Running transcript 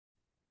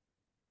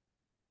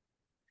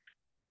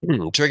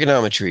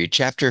Trigonometry,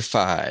 Chapter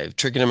 5,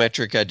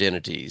 Trigonometric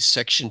Identities,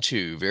 Section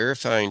 2,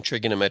 Verifying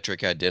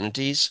Trigonometric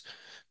Identities,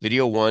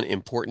 Video 1,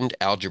 Important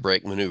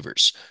Algebraic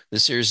Maneuvers.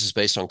 This series is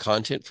based on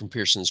content from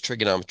Pearson's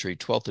Trigonometry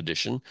 12th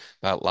edition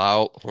by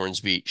Lial,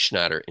 Hornsby,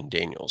 Schneider, and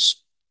Daniels.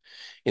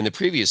 In the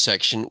previous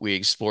section, we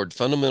explored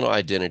fundamental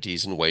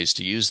identities and ways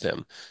to use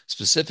them.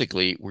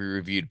 Specifically, we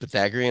reviewed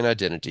Pythagorean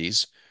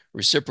identities,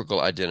 reciprocal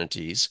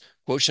identities,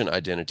 quotient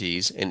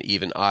identities, and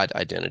even odd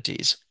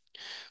identities.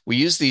 We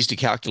use these to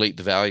calculate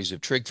the values of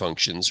trig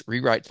functions,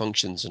 rewrite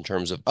functions in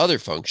terms of other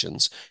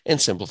functions,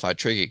 and simplify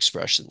trig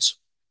expressions.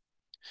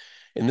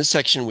 In this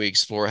section, we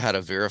explore how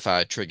to verify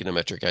a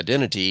trigonometric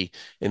identity.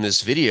 In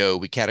this video,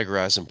 we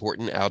categorize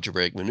important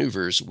algebraic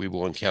maneuvers we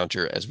will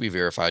encounter as we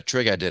verify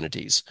trig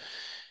identities.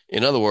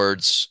 In other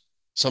words,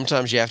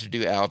 sometimes you have to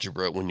do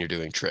algebra when you're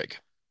doing trig.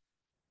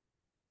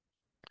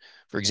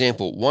 For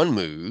example, one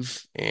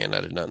move, and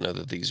I did not know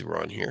that these were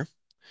on here,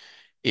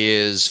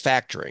 is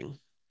factoring.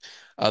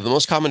 The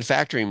most common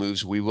factoring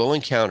moves we will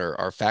encounter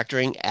are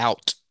factoring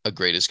out a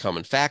greatest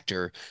common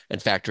factor and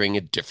factoring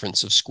a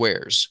difference of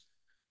squares.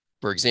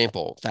 For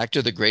example,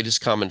 factor the greatest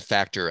common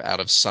factor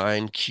out of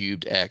sine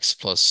cubed x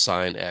plus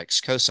sine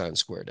x cosine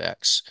squared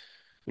x.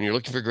 When you're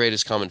looking for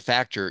greatest common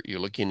factor,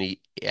 you're looking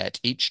at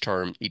each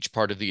term, each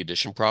part of the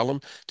addition problem,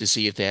 to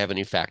see if they have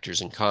any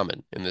factors in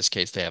common. In this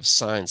case, they have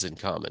signs in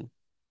common.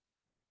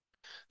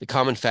 The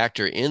common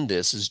factor in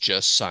this is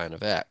just sine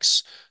of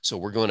x. So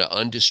we're going to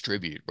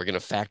undistribute. We're going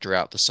to factor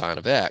out the sine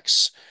of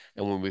x.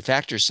 And when we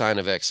factor sine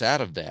of x out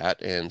of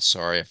that, and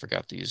sorry, I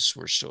forgot these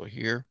were still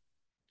here.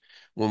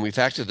 When we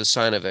factor the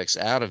sine of x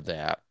out of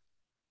that,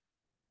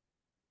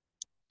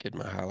 get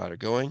my highlighter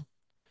going.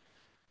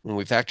 When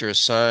we factor a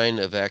sine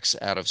of x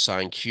out of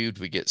sine cubed,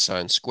 we get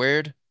sine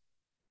squared.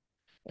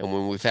 And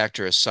when we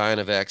factor a sine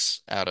of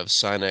x out of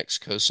sine x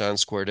cosine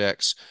squared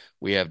x,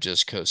 we have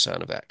just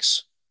cosine of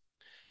x.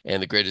 And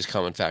the greatest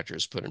common factor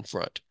is put in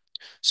front.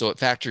 So it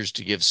factors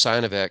to give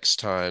sine of x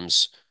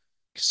times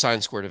sine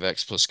squared of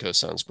x plus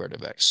cosine squared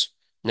of x.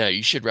 Now,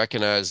 you should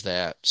recognize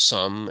that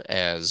sum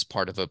as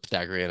part of a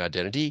Pythagorean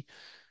identity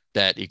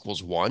that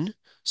equals 1.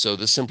 So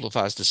this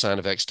simplifies to sine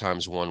of x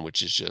times 1,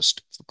 which is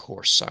just, of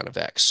course, sine of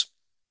x.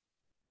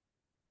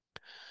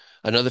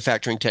 Another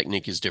factoring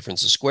technique is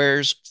difference of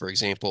squares. For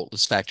example,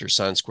 let's factor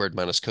sine squared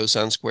minus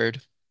cosine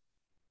squared.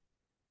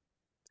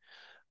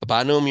 A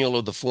binomial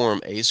of the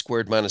form a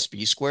squared minus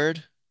b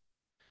squared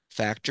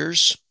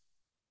factors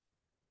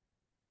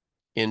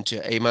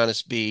into a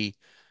minus b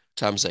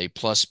times a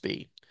plus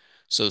b.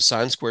 So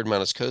sine squared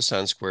minus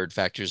cosine squared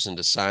factors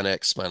into sine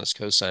x minus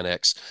cosine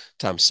x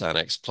times sine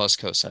x plus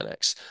cosine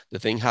x. The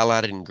thing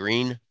highlighted in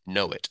green,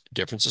 know it.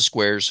 Difference of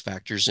squares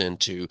factors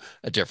into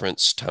a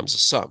difference times a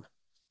sum.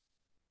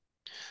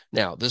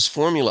 Now, this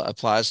formula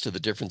applies to the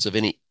difference of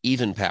any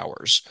even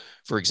powers.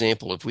 For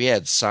example, if we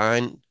had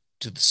sine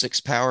to the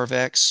sixth power of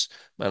x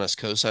minus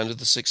cosine to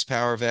the sixth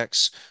power of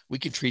x, we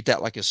can treat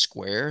that like a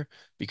square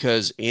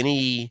because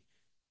any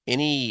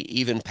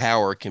even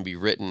power can be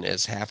written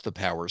as half the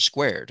power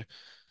squared.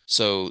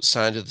 So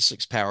sine to the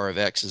sixth power of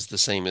x is the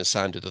same as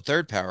sine to the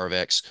third power of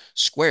x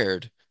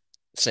squared,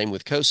 same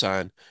with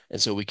cosine,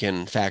 and so we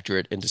can factor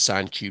it into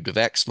sine cubed of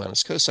x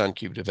minus cosine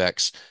cubed of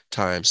x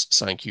times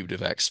sine cubed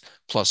of x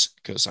plus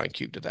cosine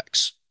cubed of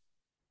x.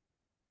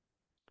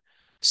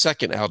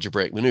 Second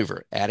algebraic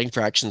maneuver, adding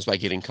fractions by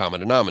getting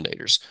common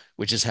denominators,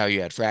 which is how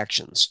you add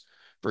fractions.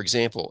 For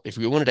example, if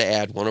we wanted to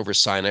add 1 over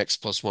sine x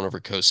plus 1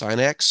 over cosine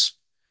x,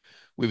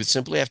 we would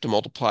simply have to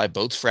multiply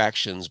both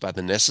fractions by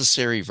the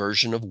necessary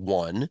version of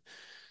 1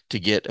 to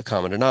get a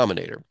common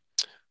denominator.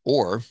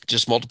 Or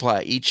just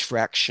multiply each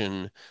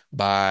fraction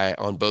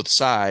on both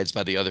sides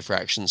by the other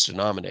fraction's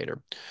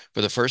denominator.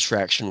 For the first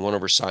fraction, 1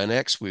 over sine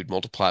x, we would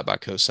multiply it by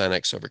cosine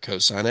x over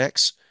cosine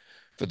x.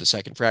 For the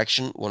second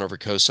fraction, 1 over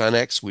cosine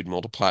x, we'd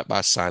multiply it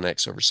by sine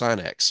x over sine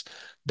x.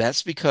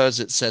 That's because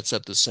it sets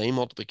up the same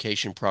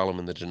multiplication problem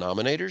in the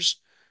denominators,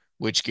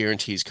 which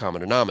guarantees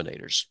common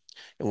denominators.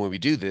 And when we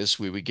do this,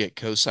 we would get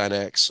cosine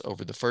x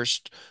over the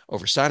first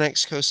over sine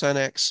x cosine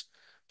x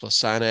plus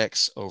sine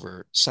x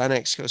over sine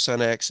x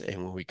cosine x.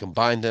 And when we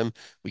combine them,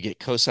 we get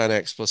cosine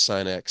x plus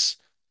sine x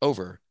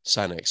over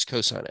sine x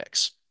cosine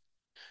x.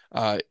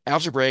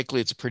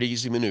 Algebraically, it's a pretty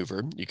easy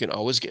maneuver. You can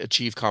always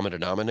achieve common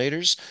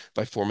denominators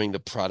by forming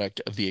the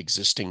product of the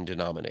existing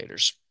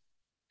denominators.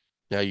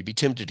 Now, you'd be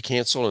tempted to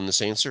cancel in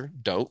this answer.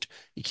 Don't.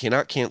 You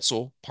cannot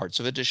cancel parts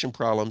of addition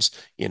problems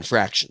in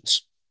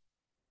fractions.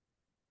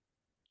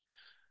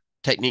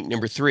 Technique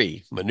number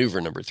 3, maneuver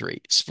number 3,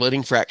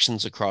 splitting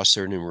fractions across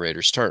their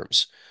numerators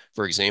terms.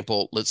 For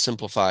example, let's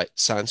simplify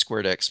sine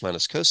squared x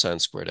minus cosine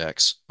squared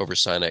x over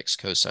sine x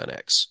cosine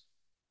x.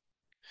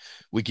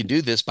 We can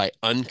do this by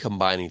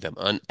uncombining them,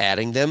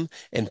 unadding them,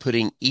 and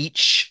putting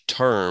each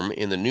term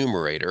in the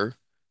numerator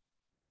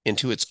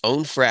into its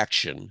own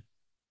fraction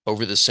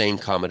over the same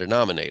common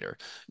denominator.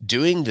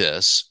 Doing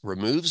this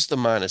removes the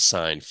minus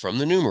sign from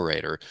the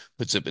numerator,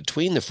 puts it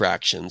between the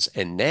fractions,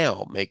 and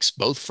now makes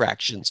both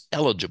fractions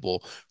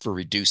eligible for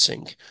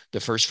reducing. The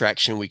first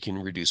fraction we can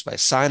reduce by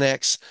sine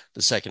x,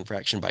 the second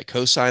fraction by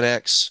cosine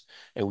x,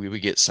 and we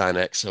would get sine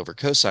x over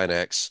cosine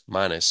x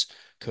minus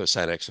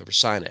cosine x over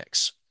sine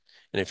x.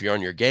 And if you're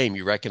on your game,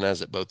 you recognize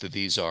that both of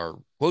these are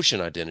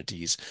quotient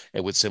identities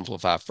and would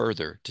simplify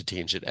further to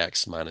tangent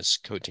x minus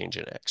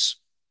cotangent x.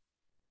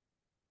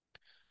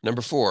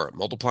 Number 4,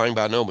 multiplying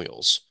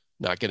binomials.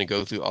 Not going to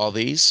go through all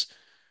these,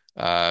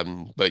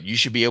 but you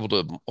should be able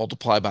to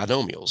multiply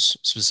binomials,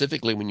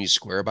 specifically when you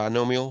square a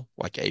binomial,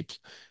 like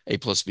a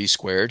plus b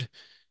squared.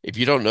 If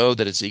you don't know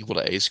that it's equal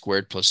to a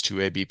squared plus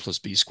 2ab plus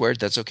b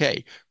squared, that's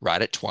okay.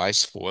 Write it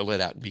twice, FOIL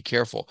it out, and be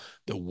careful.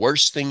 The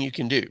worst thing you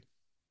can do,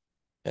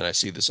 and I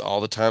see this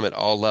all the time at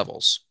all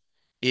levels,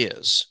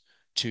 is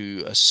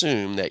to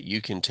assume that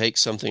you can take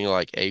something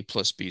like a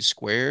plus b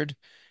squared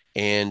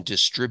and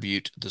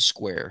distribute the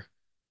square.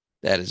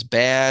 That is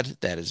bad.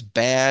 That is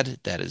bad.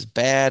 That is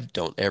bad.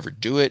 Don't ever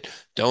do it.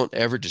 Don't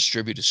ever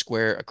distribute a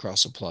square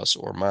across a plus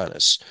or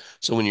minus.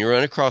 So when you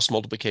run across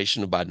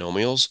multiplication of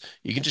binomials,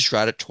 you can just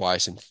write it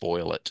twice and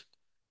FOIL it.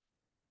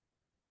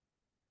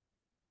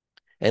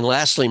 And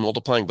lastly,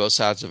 multiplying both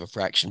sides of a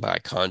fraction by a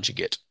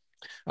conjugate.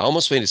 I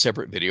almost made a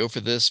separate video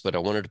for this, but I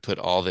wanted to put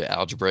all the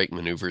algebraic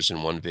maneuvers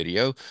in one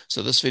video.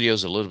 So this video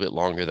is a little bit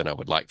longer than I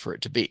would like for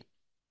it to be.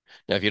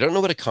 Now, if you don't know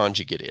what a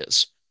conjugate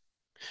is,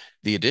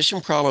 the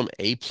addition problem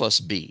a plus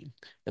b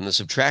and the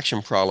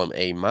subtraction problem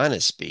a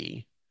minus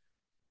b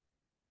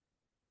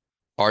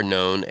are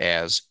known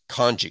as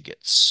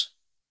conjugates.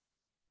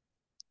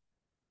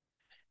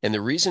 And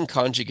the reason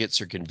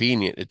conjugates are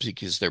convenient is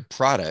because their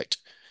product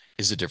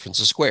is the difference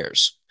of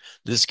squares.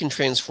 This can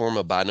transform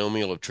a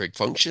binomial of trig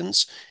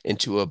functions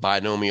into a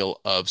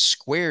binomial of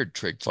squared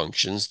trig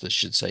functions, this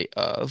should say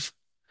of,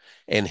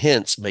 and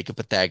hence make a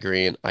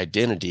Pythagorean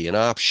identity an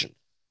option.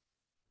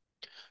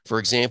 For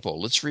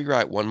example, let's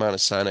rewrite 1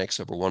 minus sine x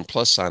over 1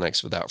 plus sine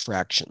x without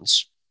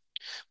fractions.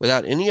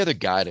 Without any other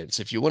guidance,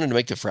 if you wanted to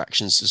make the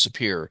fractions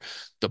disappear,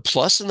 the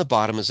plus in the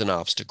bottom is an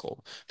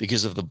obstacle,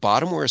 because if the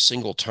bottom were a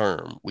single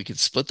term, we could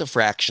split the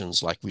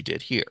fractions like we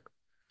did here.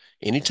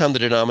 Anytime the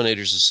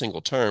denominator is a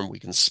single term, we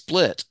can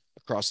split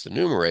across the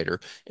numerator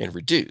and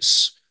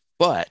reduce.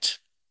 But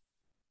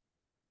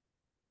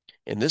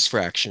in this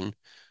fraction,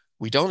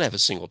 we don't have a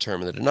single term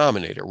in the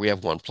denominator. We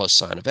have 1 plus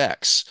sine of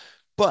x.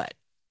 But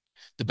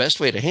the best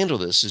way to handle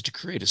this is to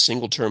create a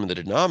single term in the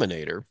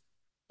denominator.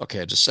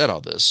 Okay, I just said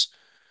all this.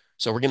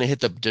 So we're going to hit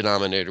the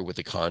denominator with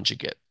a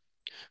conjugate.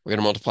 We're going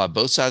to multiply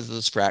both sides of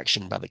this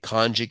fraction by the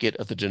conjugate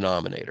of the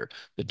denominator.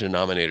 The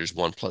denominator is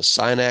 1 plus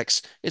sine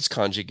x. Its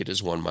conjugate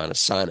is 1 minus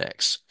sine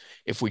x.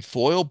 If we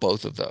FOIL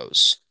both of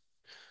those,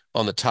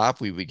 on the top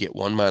we would get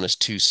 1 minus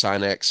 2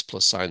 sine x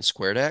plus sine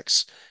squared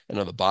x, and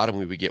on the bottom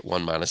we would get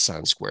 1 minus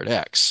sine squared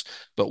x.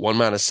 But 1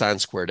 minus sine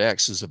squared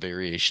x is a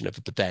variation of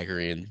a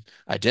Pythagorean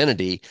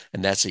identity,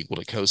 and that's equal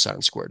to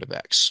cosine squared of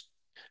x.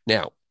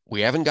 Now, we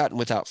haven't gotten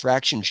without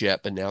fractions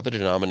yet, but now the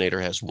denominator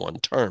has one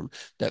term.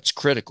 That's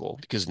critical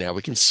because now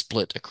we can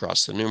split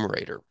across the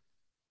numerator.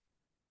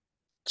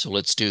 So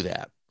let's do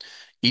that.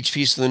 Each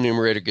piece of the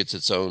numerator gets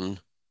its own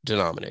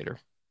denominator.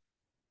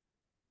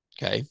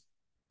 Okay.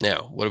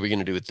 Now, what are we going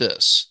to do with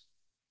this?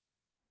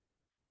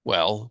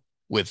 Well,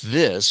 with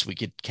this, we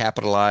could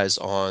capitalize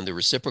on the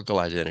reciprocal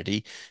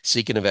identity,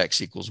 secant of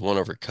x equals 1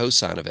 over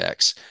cosine of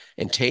x,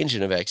 and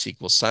tangent of x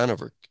equals sine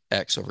over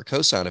x over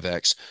cosine of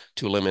x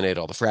to eliminate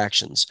all the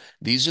fractions.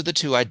 These are the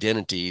two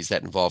identities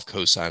that involve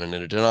cosine in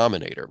a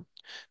denominator.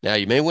 Now,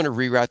 you may want to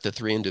rewrite the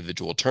three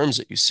individual terms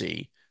that you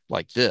see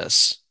like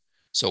this.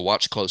 So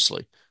watch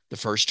closely. The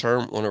first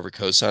term, 1 over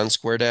cosine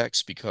squared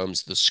x,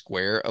 becomes the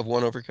square of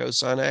 1 over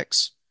cosine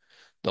x.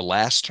 The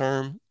last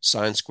term,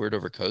 sine squared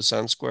over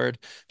cosine squared,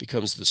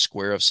 becomes the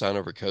square of sine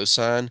over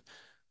cosine,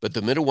 but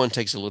the middle one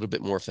takes a little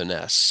bit more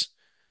finesse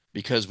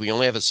because we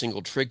only have a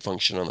single trig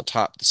function on the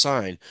top, the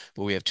sine,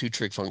 but we have two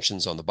trig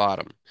functions on the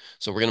bottom.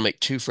 So we're going to make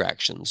two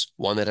fractions,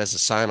 one that has a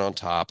sine on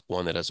top,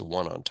 one that has a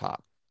 1 on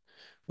top.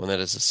 One that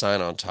has a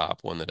sine on top,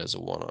 one that has a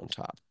 1 on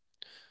top.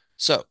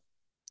 So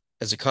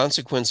as a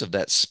consequence of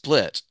that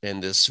split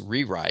and this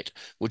rewrite,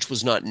 which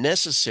was not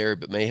necessary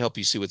but may help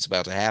you see what's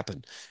about to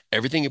happen,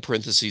 everything in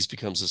parentheses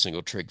becomes a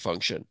single trig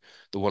function.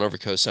 The 1 over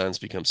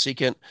cosines becomes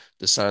secant,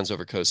 the sines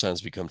over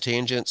cosines become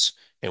tangents,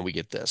 and we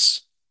get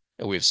this.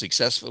 And we have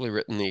successfully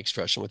written the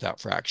expression without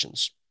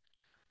fractions.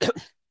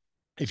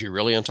 If you're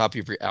really on top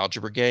of your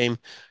algebra game,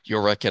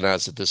 you'll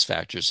recognize that this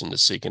factors into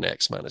secant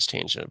x minus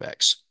tangent of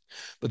x.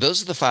 But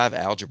those are the 5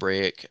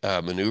 algebraic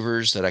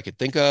maneuvers that I could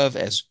think of.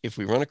 As if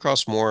we run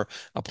across more,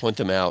 I'll point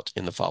them out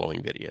in the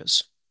following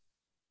videos.